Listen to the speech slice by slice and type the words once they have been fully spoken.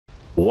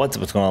What's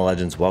going on,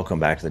 legends? Welcome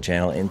back to the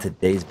channel. In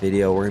today's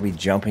video, we're going to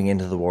be jumping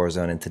into the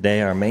Warzone, and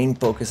today our main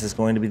focus is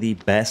going to be the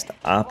best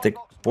optic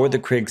for the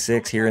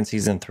KRIG-6 here in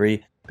Season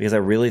 3, because I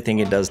really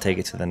think it does take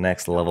it to the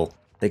next level.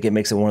 I think it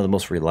makes it one of the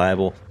most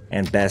reliable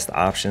and best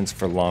options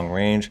for long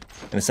range,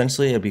 and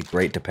essentially it'd be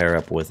great to pair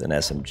up with an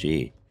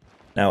SMG.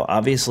 Now,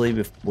 obviously,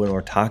 when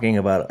we're talking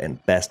about a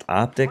best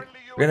optic,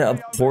 we're going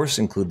to, of course,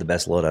 include the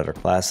best loadout or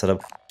class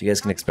setup, so you guys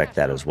can expect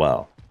that as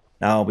well.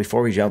 Now,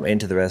 before we jump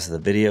into the rest of the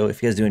video,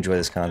 if you guys do enjoy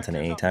this content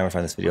at any time or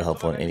find this video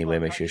helpful in any way,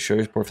 make sure to show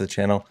your support for the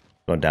channel,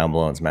 going down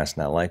below and smashing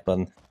that like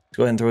button. Let's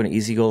go ahead and throw an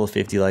easy goal of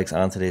 50 likes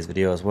on today's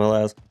video, as well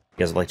as if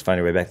you guys would like to find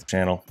your way back to the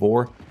channel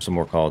for some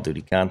more Call of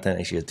Duty content,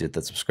 make sure you guys do hit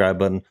that subscribe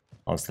button,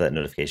 also that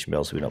notification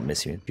bell so we don't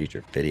miss you in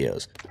future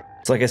videos.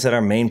 So like I said,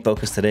 our main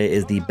focus today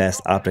is the best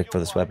optic for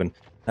this weapon.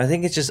 I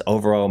think it just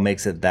overall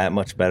makes it that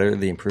much better.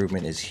 The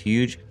improvement is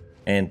huge,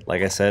 and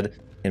like I said,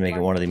 can make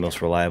it one of the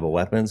most reliable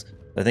weapons.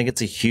 I think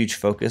it's a huge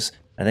focus.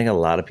 I think a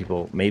lot of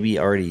people may be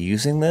already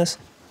using this,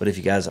 but if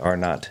you guys are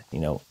not,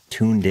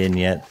 tuned in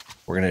yet,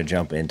 we're going to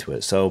jump into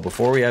it. So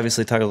before we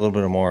obviously talk a little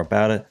bit more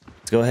about it,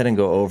 let's go ahead and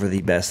go over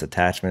the best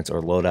attachments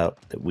or loadout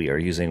that we are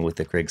using with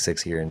the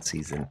KRIG-6 here in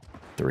Season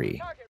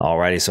 3.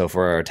 Alrighty, so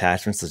for our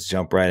attachments, let's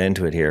jump right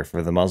into it here.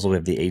 For the muzzle, we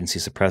have the agency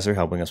suppressor,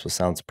 helping us with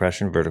sound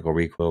suppression, vertical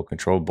recoil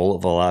control, bullet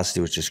velocity,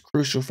 which is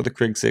crucial for the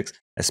KRIG-6,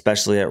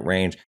 especially at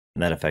range,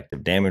 and that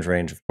effective damage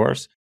range, of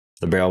course.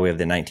 The barrel, we have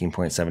the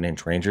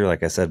 19.7-inch Ranger.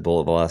 Like I said,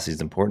 bullet velocity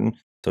is important.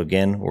 So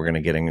again, we're going to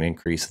get an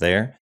increase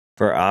there.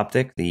 For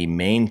optic, the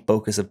main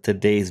focus of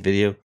today's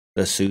video,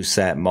 the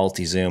SUSAT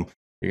multi-zoom.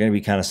 You're going to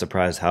be kind of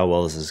surprised how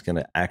well this is going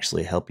to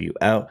actually help you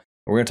out.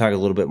 We're going to talk a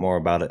little bit more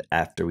about it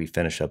after we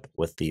finish up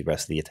with the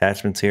rest of the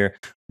attachments here.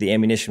 The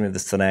ammunition with the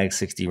Snag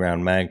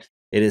 60-round mag.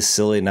 It is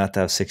silly not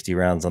to have 60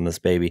 rounds on this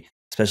baby.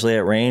 Especially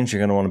at range, you're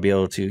going to want to be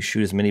able to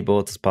shoot as many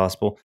bullets as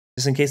possible,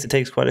 just in case it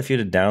takes quite a few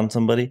to down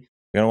somebody.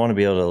 You're going to want to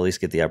be able to at least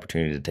get the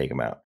opportunity to take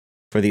them out.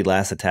 For the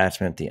last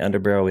attachment, the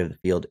underbarrel, we have the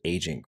field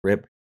agent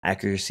grip.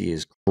 Accuracy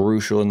is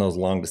crucial in those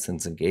long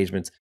distance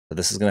engagements, but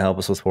this is going to help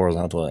us with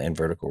horizontal and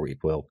vertical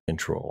recoil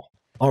control.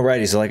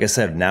 Alrighty, so like I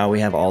said, now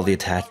we have all the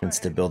attachments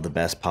to build the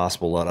best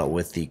possible loadout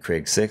with the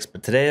KRIG-6,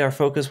 but today our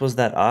focus was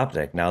that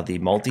optic. Now the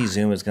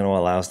multi-zoom is going to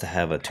allow us to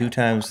have a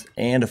 2x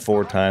and a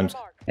 4x,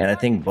 and I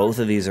think both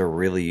of these are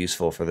really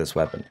useful for this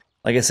weapon.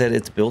 Like I said,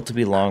 it's built to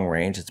be long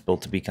range. It's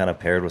built to be kind of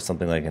paired with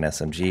something like an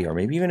SMG or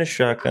maybe even a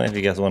shotgun if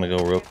you guys want to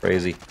go real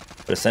crazy.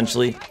 But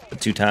essentially, the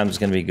 2x is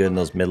going to be good in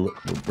those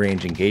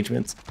mid-range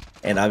engagements.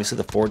 And obviously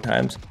the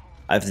 4x,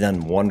 I've done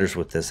wonders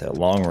with this at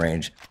long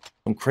range.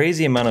 Some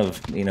crazy amount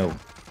of,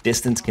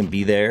 distance can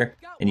be there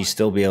and you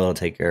still be able to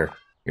take your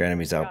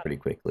enemies out pretty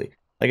quickly.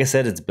 Like I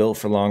said, it's built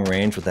for long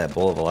range with that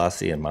bullet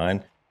velocity in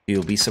mind.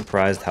 You'll be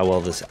surprised how well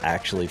this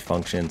actually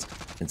functions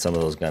in some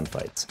of those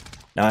gunfights.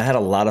 Now, I had a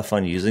lot of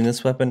fun using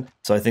this weapon,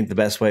 so I think the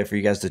best way for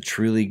you guys to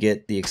truly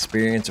get the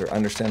experience or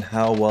understand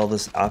how well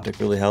this optic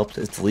really helps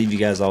is to leave you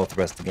guys all with the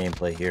rest of the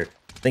gameplay here.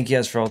 Thank you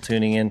guys for all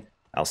tuning in.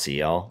 I'll see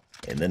y'all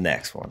in the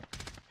next one.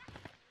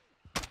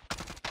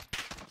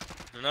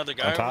 Another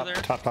guy top, over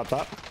there?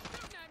 Top.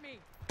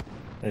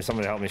 There's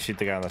somebody help me shoot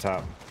the guy on the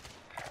top.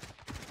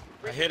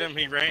 I hit him,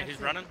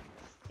 he's running.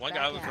 One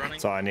guy was running.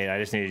 That's all I need. I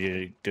just need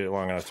you to do it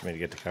long enough for me to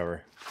get to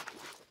cover.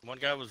 One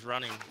guy was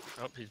running.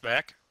 Oh, he's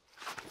back.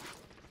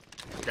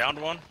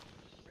 Downed one.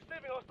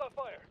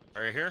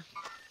 Right here.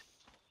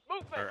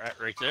 Movement.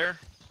 Right there.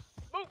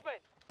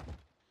 Movement.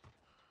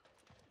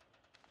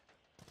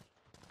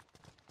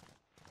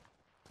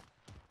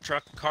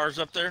 Truck, cars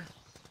up there.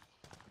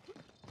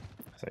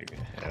 Yeah,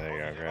 there you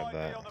go. Grab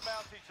that.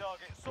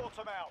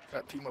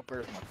 That team up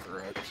there is not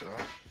correct, so.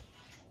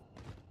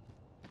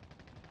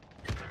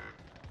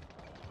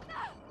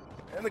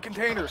 And the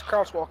containers,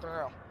 cops walking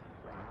around.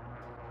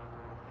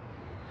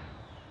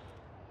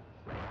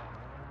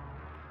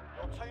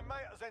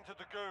 Teammate has entered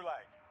the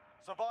gulag.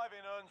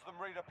 Surviving earns them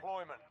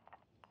redeployment.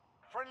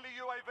 Friendly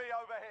UAV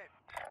overhead.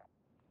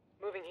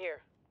 Moving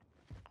here.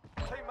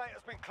 Teammate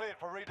has been cleared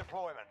for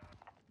redeployment.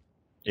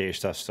 Yeah, your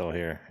stuff's still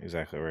here.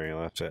 Exactly where you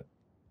left it.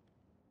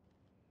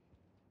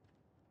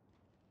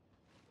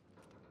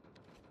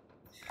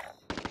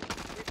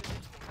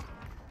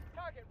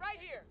 Target right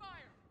here.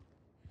 Fire.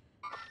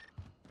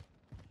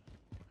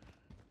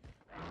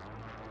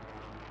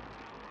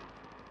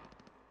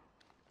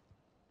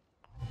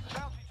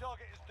 Bounty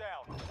target is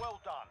down. Well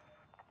done.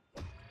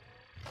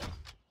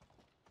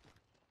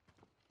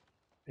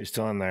 He's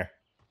still in there.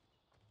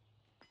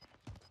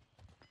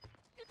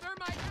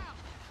 Thermite out.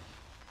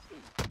 They're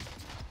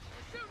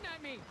shooting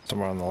at me.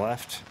 Somewhere on the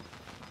left.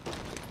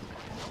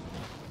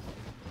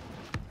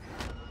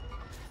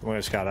 We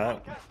just got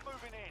up. Gas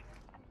moving in.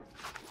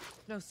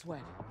 No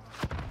sweat.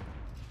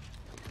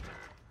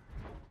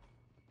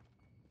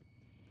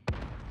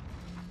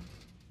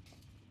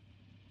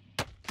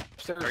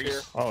 Stairs Are you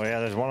here. Oh yeah,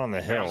 there's one on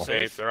the hill. I'm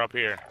safe, they're up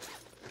here.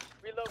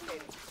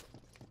 Relocating.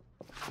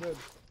 Good.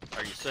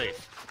 Are you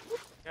safe?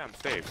 Yeah, I'm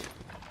safe.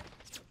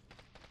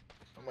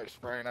 Somebody's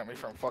spraying at me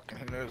from fucking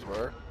who knows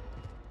where.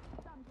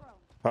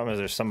 Problem is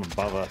there's some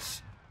above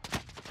us.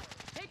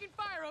 Taking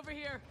fire Fire over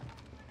here.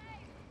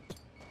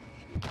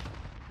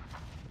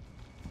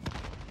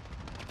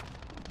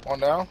 One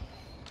down.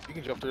 You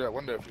can jump through that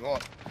window if you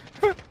want.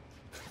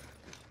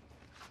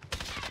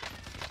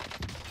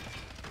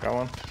 Got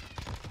one.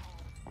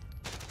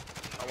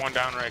 Got one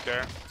down right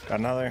there. Got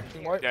another.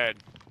 Team white. Dead.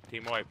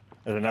 Team wipe.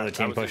 There's another That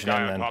team was the pushing guy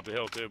in on then. top of the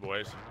hill too,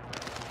 boys.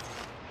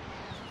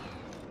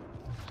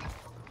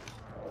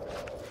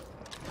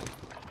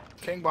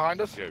 King behind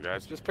us. Yeah,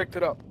 guys. Just picked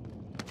it up.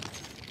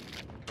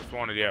 Just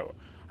wanted, yeah.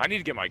 I need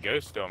to get my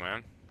ghost still,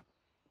 man.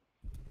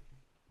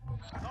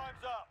 Time's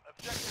up.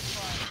 Objective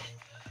failed.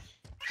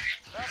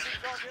 Bounty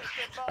target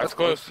has been That's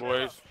close,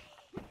 boys.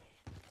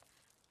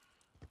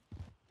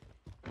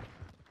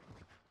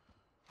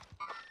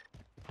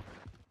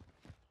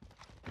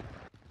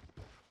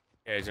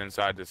 Yeah, he's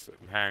inside this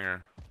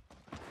hangar.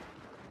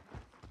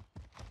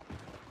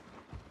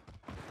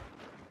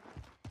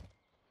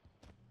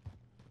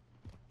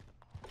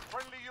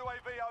 Friendly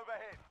UAV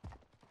overhead.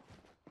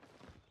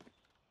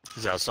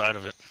 He's outside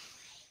of it.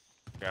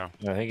 Yeah.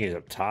 I think he's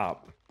up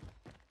top.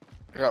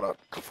 I got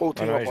a full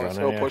team know up he's on us,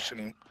 running, still yeah. pushing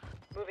him.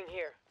 Moving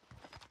here.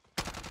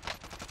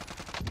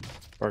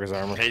 Work his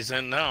armor. He's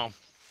in now.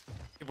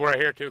 People right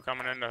here too,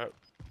 coming into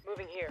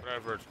Moving here.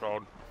 whatever it's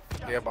called.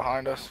 Yeah,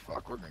 behind us.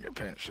 Fuck, we're gonna get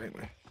pinched, ain't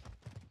we?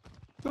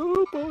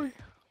 Oh boy.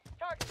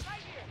 Target right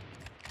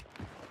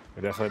here.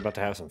 We're definitely about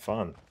to have some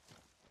fun.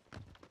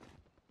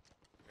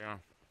 Yeah.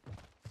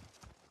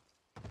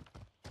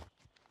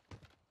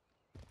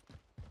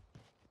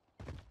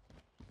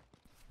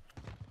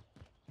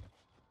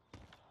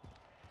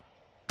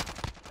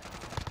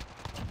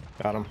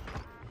 Got him.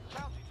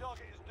 Bounty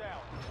target is down.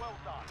 Well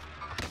done.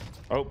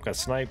 Oh, got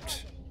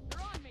sniped. They're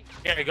on me.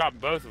 Yeah, he got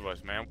both of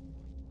us, man.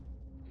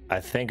 I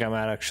think I'm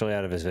actually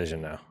out of his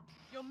vision now.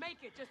 You'll make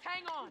it. Just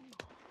hang on.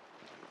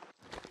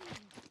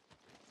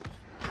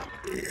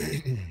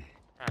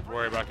 I have to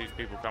worry about these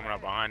people coming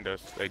up behind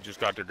us. They just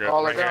got their grip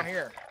Oh, they're right down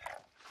here.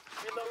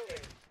 here.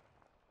 Relocating.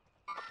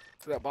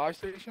 To that buy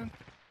station.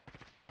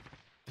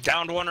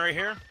 Downed one right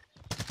here.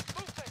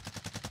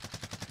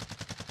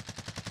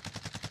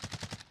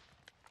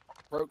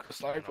 Broke a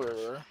sniper over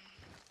there.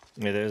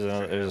 Yeah, there's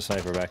a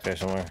sniper back there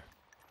somewhere.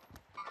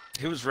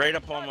 He was right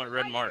up on my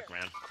red mark,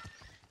 man.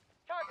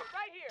 Target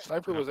right here.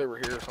 Sniper was over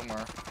here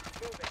somewhere.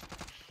 Moving.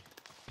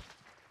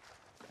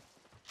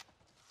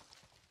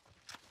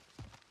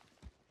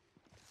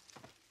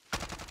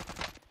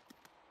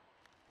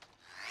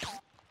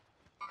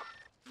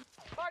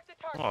 Mark the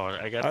target.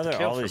 Oh, I got How are the there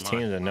kill all for these mine.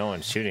 teams and no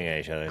one's shooting at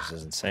each other? This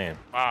is insane.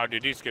 Wow,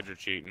 dude, these kids are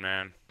cheating,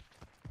 man.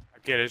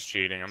 That kid is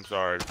cheating. I'm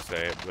sorry to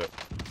say it, but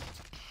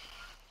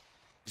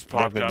he's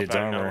Broke popped the up dude's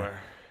out of armor. nowhere.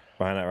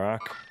 Behind that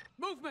rock.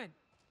 Movement.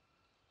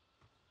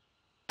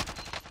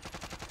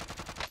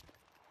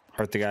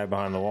 Hurt the guy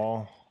behind the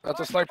wall. That's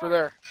a sniper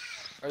there.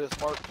 I just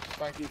marked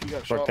Spanky if you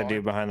got Broke shot the on dude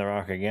it. behind the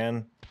rock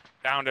again.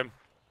 Downed him.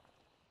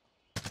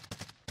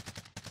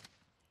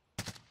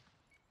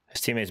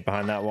 His teammate's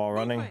behind that wall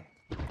running. Movement.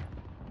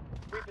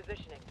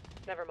 Repositioning.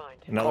 Never mind.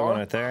 Another Car? one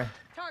right there.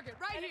 Target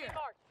right here.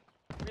 Marked.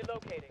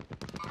 Relocating.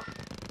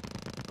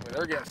 I mean,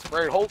 they're getting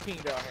sprayed. Whole team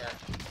down here.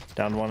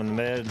 Downed one in the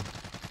mid.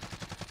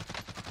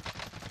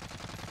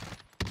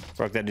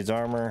 Broke that dude's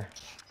armor.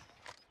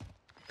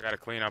 I gotta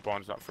clean up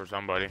on for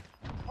somebody.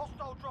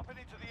 Hostile dropping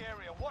into the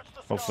area. Watch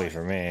the Hopefully skies.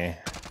 for me.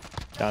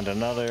 Down to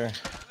another.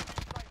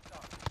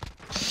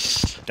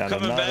 Down to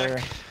Coming another.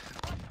 back.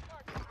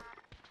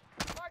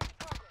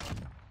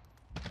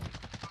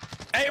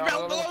 Hey, No, bro,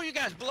 no, no. below you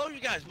guys, below you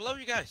guys, below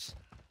you guys.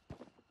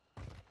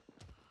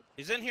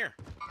 He's in here.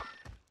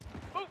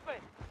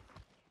 Movement.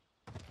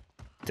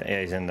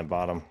 Yeah, he's in the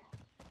bottom.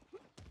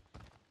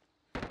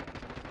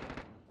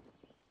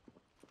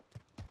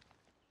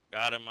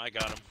 Got him, I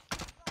got him.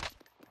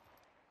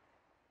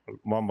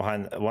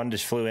 One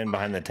just flew in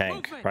behind the tank.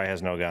 Movement. Probably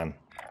has no gun.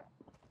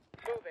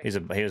 Moving.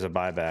 He was a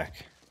buyback.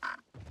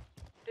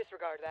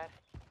 Disregard that.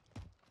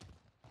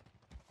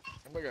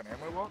 Anybody got an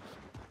ammo box?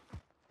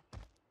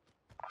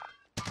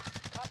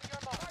 Copy your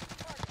mark.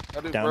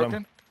 That dude's Downed him.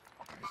 broken.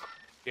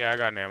 Yeah, I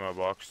got an ammo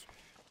box.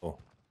 Cool.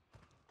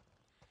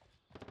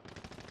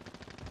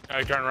 Oh,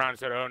 he turned around and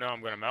said, "Oh no,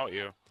 I'm gonna melt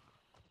you."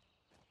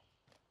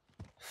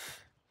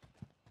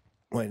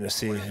 Waiting to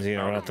see. Is he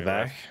gonna run out the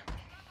back?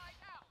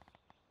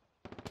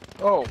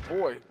 Oh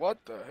boy, what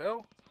the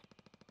hell?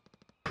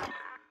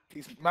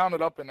 He's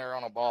mounted up in there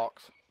on a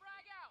box.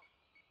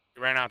 He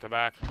ran out the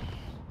back.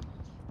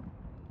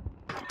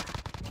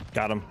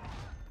 Got him.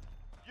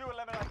 You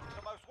eliminated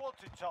the most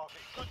wanted target.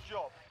 Good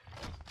job.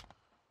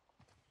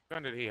 What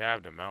gun did he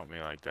have to mount me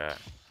like that?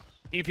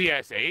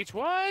 EPSH?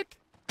 What?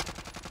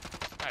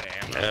 God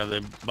damn. Yeah,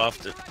 they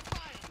buffed it.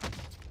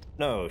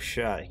 No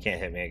shot. He can't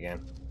hit me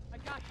again. I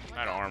got you.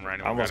 Not armor. I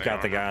Anyone almost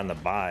got the any guy on the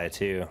buy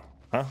too.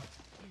 Huh? armor?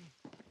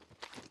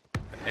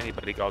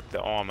 Anybody got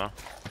the armor?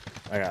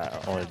 I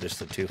got only just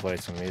the 2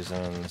 plates I'm using.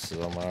 This is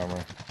all my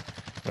armor.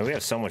 I mean, we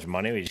have so much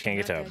money, we just can't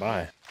get to our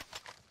buy.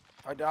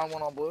 I down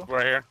one on blue.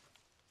 Right here.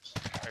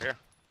 Right here.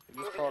 He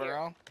just caught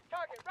around.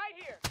 Target right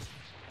here.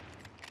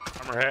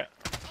 Armor hit.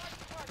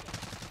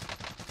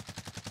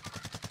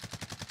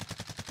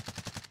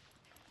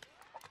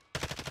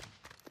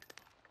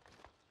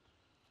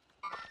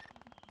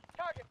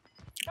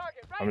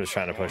 I'm just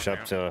trying to push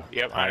up to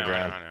Yep, high I know,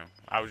 ground. I know.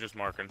 I was just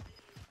marking.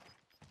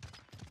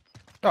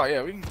 Oh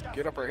yeah, we can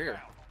get up right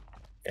here.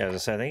 Yeah, as I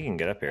said, I think you can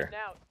get up here.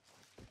 Now,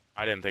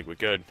 I didn't think we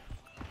could.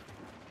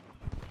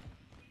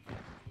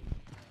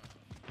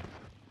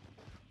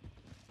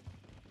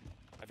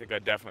 I think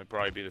I'd definitely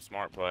probably be the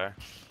smart player.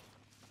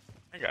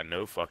 I got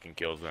no fucking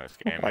kills in this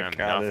game, Oh my man.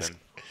 God, Nothing.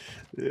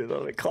 Dude,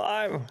 let me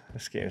climb.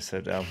 This game's so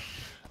dumb.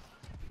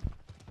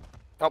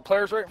 Oh,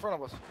 players right in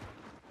front of us.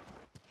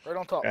 Right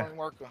on top. Yeah. Let me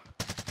mark them.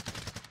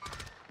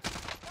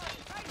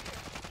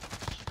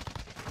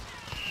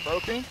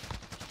 Broken.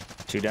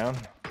 2 down.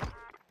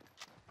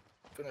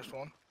 Finished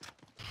one.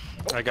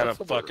 I got a that's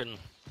the bird. fucking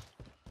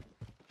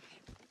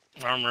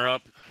armor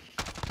up.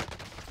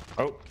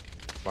 Oh,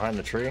 behind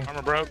the tree.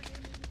 Armor broke.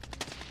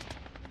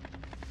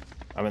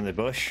 I'm in the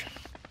bush.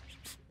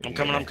 I'm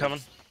coming, I'm coming.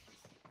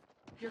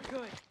 you're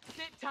good.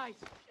 Sit tight.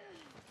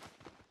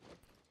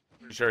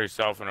 Pretty sure he's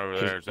selfing over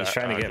there. He's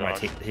trying to get my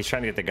he's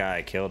trying to get the guy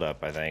I killed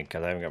up, I think,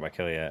 because I haven't got my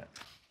kill yet.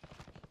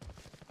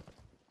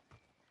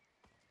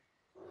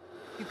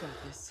 You got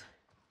this.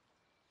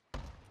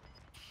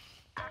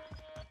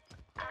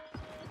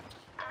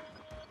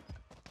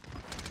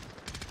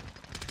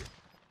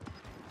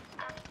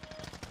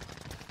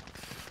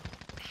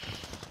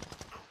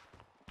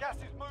 Gas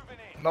is moving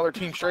in. Another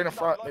team straight in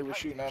front. They were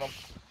shooting at him.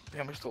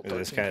 Damn, there's still 13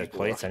 This guy has people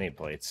plates. left. I need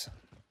plates.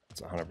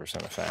 It's 100%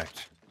 a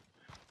fact.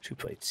 2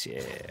 plates,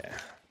 yeah.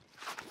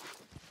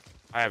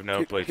 I have no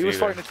He, place he was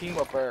either. fighting a team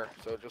up there,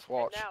 so just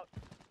watch. Now,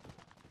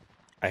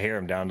 I hear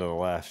him down to the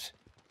left.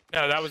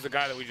 No, that was the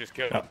guy that we just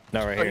killed. Oh,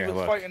 no, right Oh, here. he was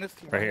Look, fighting this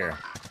team. right here.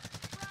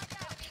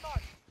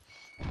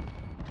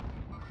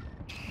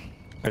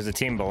 There's a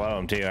team below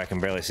him too. I can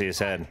barely see his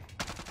head.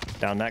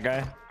 Down that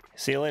guy.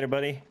 See you later,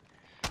 buddy.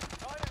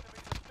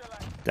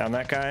 Down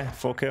that guy.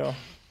 Full kill.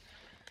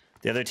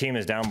 The other team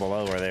is down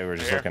below where they were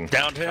just Here. looking.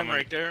 Downed him Coming.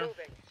 right there.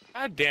 moving.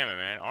 God damn it,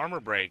 man. Armor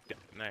break.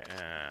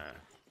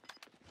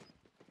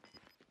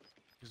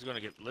 He's gonna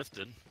get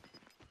lifted.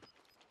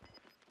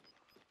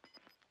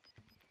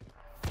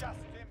 Gas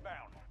is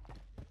inbound.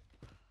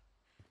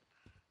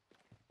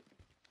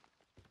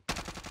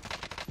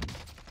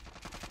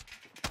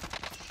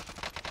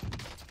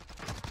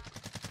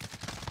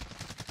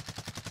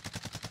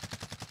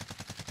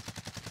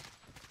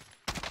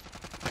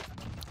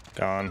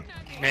 Gone.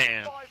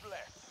 Man, 5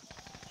 left.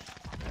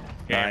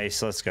 Yeah.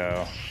 Nice. Let's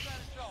go.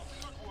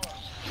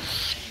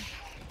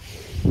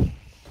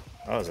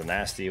 That was a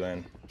nasty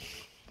one.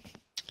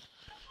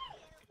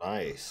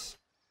 Nice.